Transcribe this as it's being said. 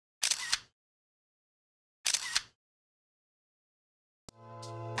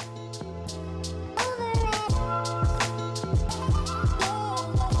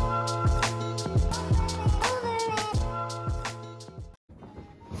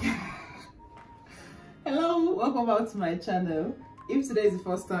Welcome back to my channel. If today is the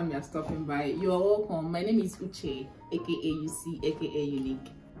first time you're stopping by, you're welcome. My name is Uche, aka UC, aka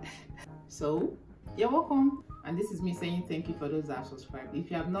Unique. So you're welcome, and this is me saying thank you for those that have subscribed.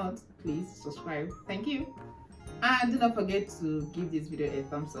 If you have not, please subscribe. Thank you, and do not forget to give this video a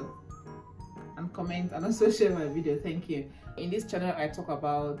thumbs up and comment, and also share my video. Thank you. In this channel I talk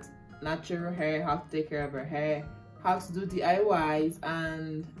about natural hair, how to take care of your hair, how to do DIYs,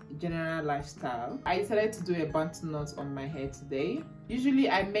 and general lifestyle. I decided to do a Bantu knot on my hair today. Usually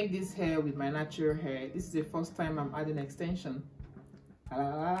I make this hair with my natural hair. This is the first time I'm adding extension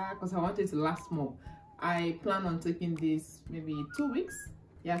because I want it to last more. I plan on taking this maybe 2 weeks.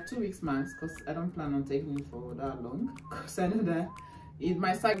 Yeah, 2 weeks max, because I don't plan on taking it for that long, because I know that it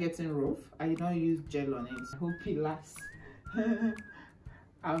might start getting rough. I don't use gel on it. I hope it lasts.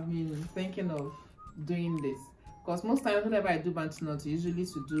 I've been thinking of doing this because most times whenever I do Bantu knots, usually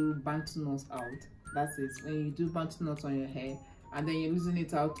to do Bantu knots out. That's it. When you do Bantu knots on your hair and then you're losing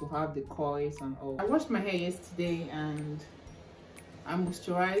it out to have the coils and all. I washed my hair yesterday and I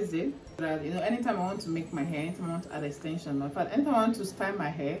moisturized it so that, you know, anytime I want to make my hair, anytime I want to add extension, or in fact anytime I want to style my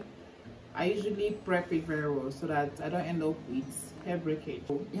hair, I usually prep it very well so that I don't end up with hair breakage.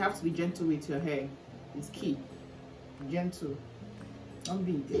 You have to be gentle with your hair. It's key. Gentle. Don't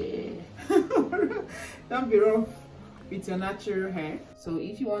be there. Don't be rough with your natural hair. So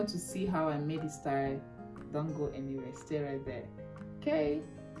if you want to see how I made it style, don't go anywhere. Stay right there. Okay.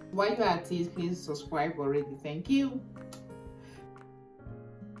 While you're at it, please subscribe already. Thank you.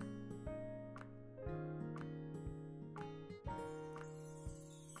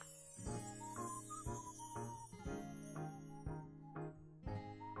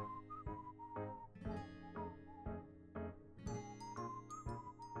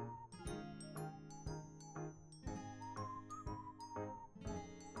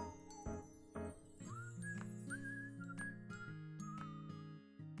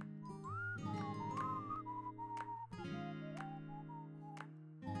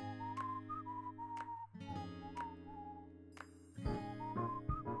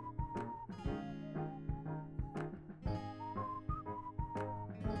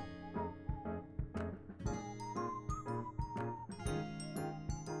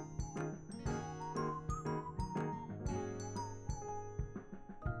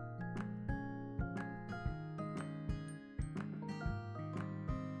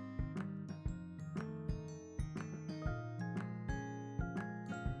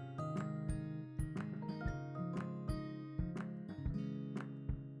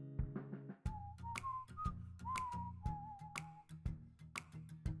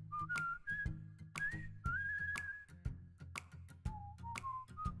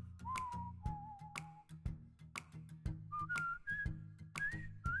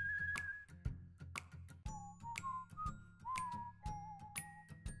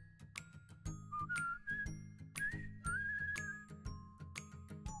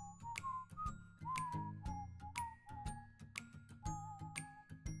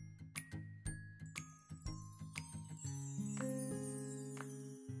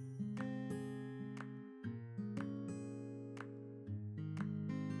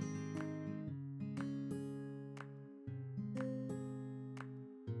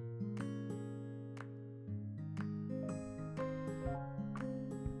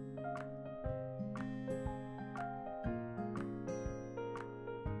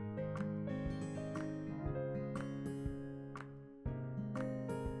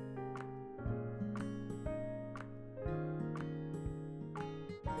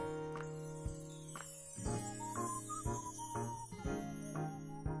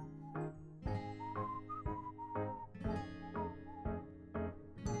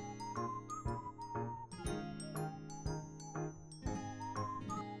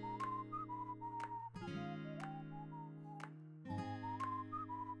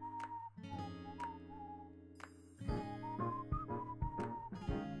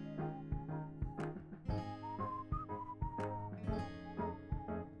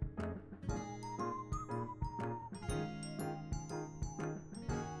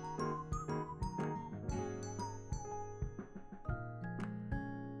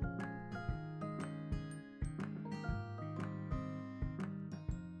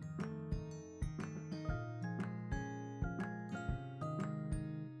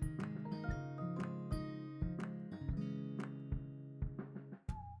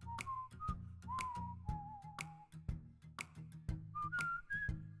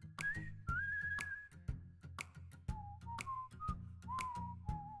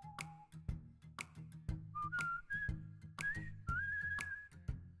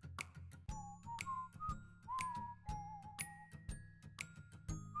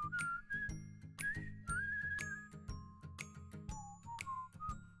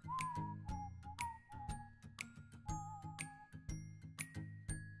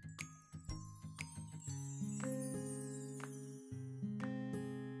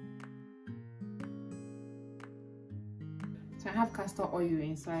 So I have castor oil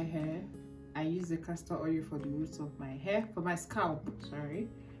inside here. I use the castor oil for the roots of my hair, for my scalp, sorry.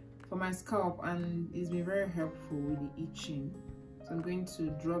 For my scalp, and it's been very helpful with the itching. So I'm going to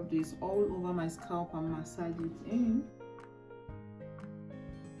drop this all over my scalp and massage it in.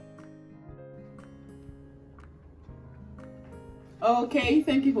 Okay,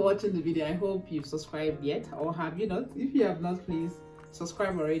 thank you for watching the video. I hope you've subscribed yet, or have you not? If you have not, please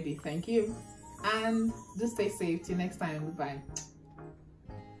subscribe already. Thank you, and just stay safe till next time. Goodbye.